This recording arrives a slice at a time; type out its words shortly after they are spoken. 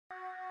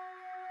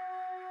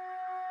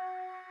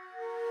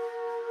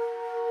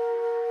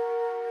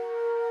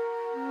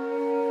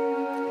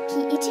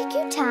Ki iti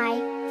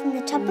kutai, from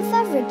the top of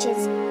our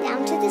ridges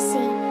down to the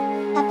sea,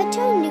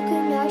 Papatūānuku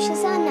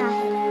nourishes our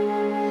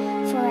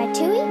ngāhere. For our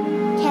tui,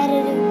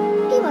 kararu,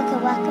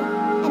 piwakawaka,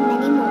 and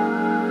many more.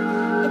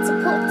 It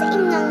supports the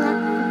inganga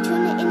and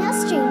tuna in our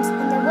streams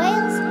and the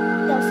whales,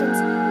 dolphins,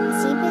 and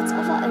seabirds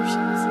of our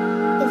oceans.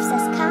 Gives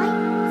us kai,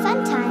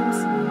 fun times,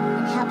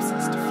 and helps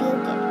us to feel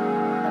good.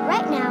 But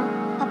right now,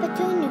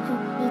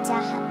 Papatūānuku needs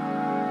our help.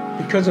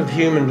 Because of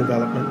human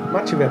development,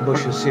 much of our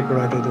bush is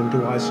separated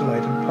into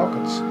isolated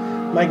pockets,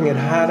 making it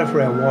harder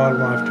for our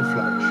wildlife to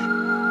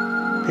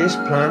flourish. Pest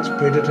plants,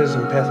 predators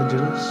and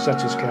pathogens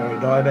such as kauri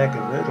dieback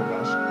and myrtle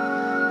rust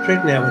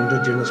threaten our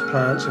indigenous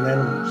plants and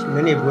animals,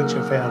 many of which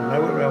are found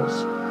nowhere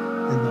else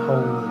in the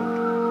whole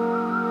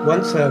world.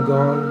 Once they are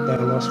gone, they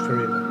are lost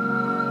forever.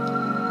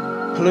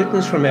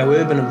 Pollutants from our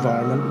urban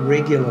environment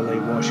regularly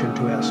wash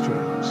into our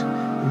streams,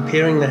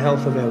 impairing the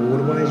health of our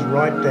waterways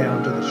right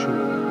down to the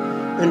shore,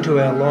 into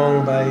our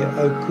Long Bay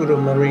Okura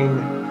Marine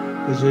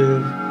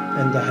Reserve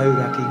and the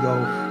Hauraki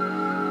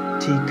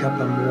Gulf, Te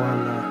Kapa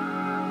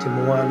Moana, Te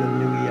Moana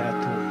Nui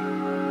Atui.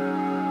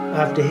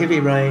 After heavy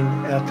rain,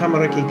 our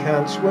tamariki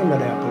can't swim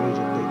at our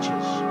polluted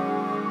beaches.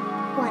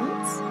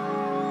 Once,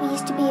 we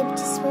used to be able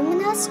to swim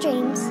in our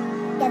streams,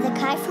 gather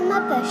kai from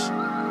our bush,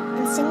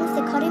 and sing with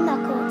the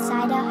korimako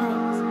outside our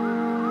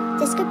homes.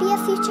 This could be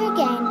our future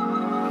again,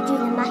 but do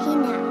the mahi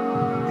now.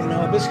 In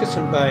our Hibiscus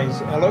and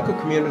bays, our local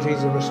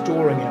communities are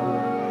restoring our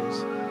waterways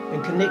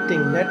and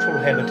connecting natural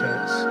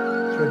habitats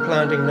through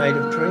planting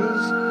native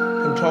trees,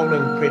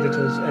 controlling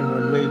predators and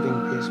removing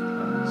pest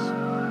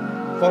plants.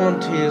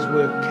 Volunteers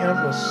work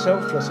countless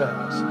selfless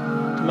hours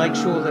to make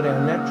sure that our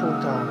natural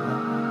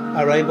taonga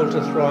are able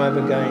to thrive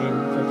again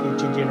for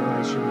future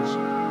generations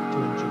to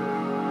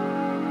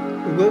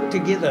enjoy. We work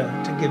together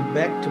to give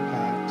back to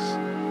parks,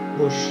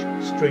 bush,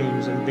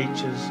 streams and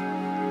beaches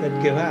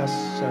that give us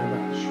so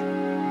much.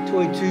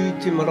 Toi tū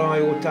te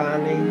marae o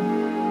tāne,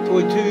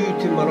 toi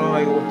tū te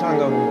marae o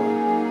Tangaroa,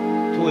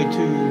 toi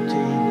tū te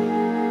iwi.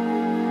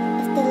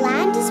 If the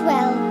land is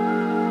well,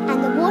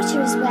 and the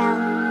water is well,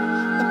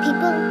 the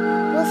people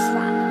will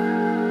thrive.